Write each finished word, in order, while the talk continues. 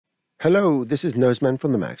Hello, this is Noseman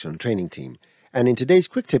from the Maxon training team, and in today's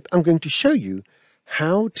quick tip I'm going to show you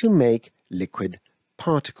how to make liquid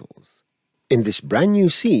particles in this brand new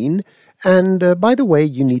scene. And by the way,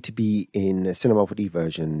 you need to be in Cinemopody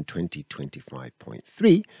version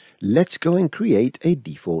 2025.3. Let's go and create a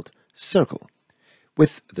default circle.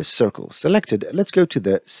 With the circle selected, let's go to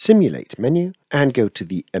the Simulate menu and go to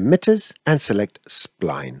the Emitters and select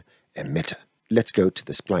Spline Emitter. Let's go to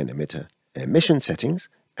the Spline Emitter emission settings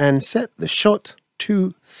and set the shot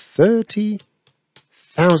to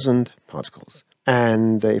 30,000 particles.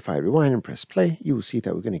 And if I rewind and press play, you will see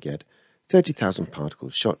that we're going to get 30,000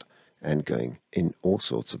 particles shot and going in all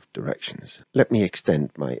sorts of directions. Let me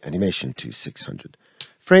extend my animation to 600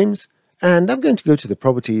 frames, and I'm going to go to the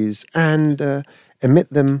properties and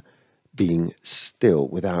emit them being still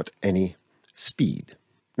without any speed.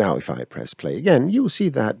 Now if I press play again, you will see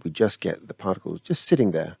that we just get the particles just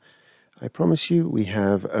sitting there. I promise you we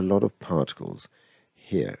have a lot of particles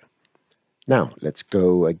here. Now let's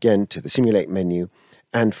go again to the Simulate menu,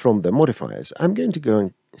 and from the modifiers I'm going to go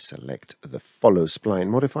and select the Follow Spline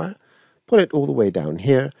Modifier, put it all the way down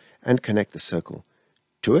here and connect the circle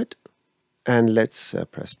to it, and let's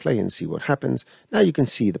press play and see what happens. Now you can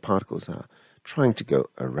see the particles are trying to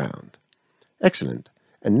go around. Excellent.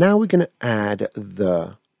 And now we're going to add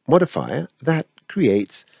the modifier that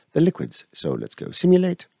creates the liquids. So let's go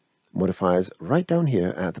Simulate, Modifiers, right down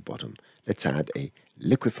here at the bottom. Let's add a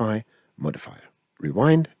Liquify Modifier.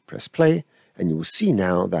 Rewind, press play, and you will see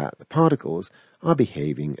now that the particles are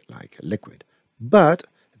behaving like a liquid, but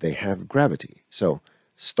they have gravity. So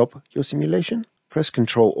stop your simulation, press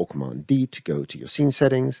Ctrl or Command D to go to your scene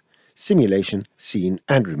settings, simulation, scene,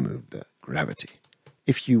 and remove the gravity.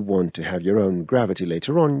 If you want to have your own gravity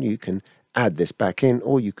later on, you can add this back in,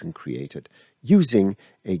 or you can create it using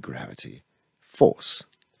a gravity force.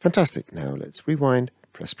 Fantastic. Now let's rewind,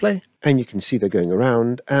 press play, and you can see they're going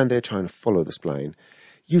around and they're trying to follow the spline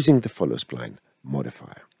using the Follow Spline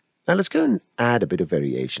Modifier. Now let's go and add a bit of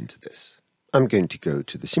variation to this. I'm going to go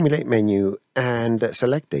to the Simulate menu and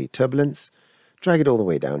select a turbulence, drag it all the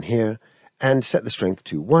way down here, and set the strength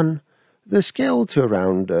to 1, the scale to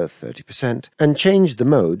around 30%, and change the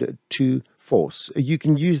mode to force. You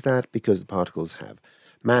can use that because the particles have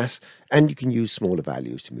mass, and you can use smaller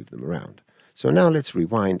values to move them around. So now let's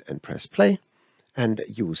rewind and press play, and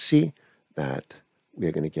you will see that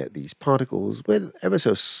we're going to get these particles with ever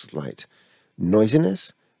so slight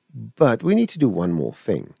noisiness, but we need to do one more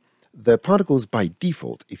thing. The particles by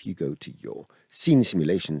default, if you go to your scene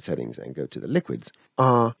simulation settings and go to the liquids,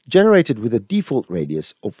 are generated with a default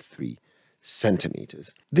radius of 3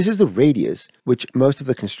 centimeters. This is the radius which most of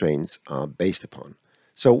the constraints are based upon.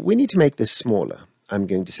 So we need to make this smaller. I'm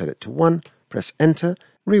going to set it to 1, press enter,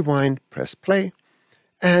 rewind, press play,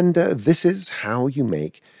 and this is how you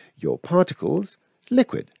make your particles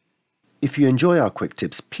liquid. If you enjoy our quick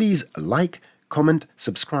tips, please like, comment,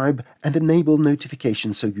 subscribe, and enable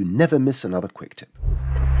notifications so you never miss another quick tip.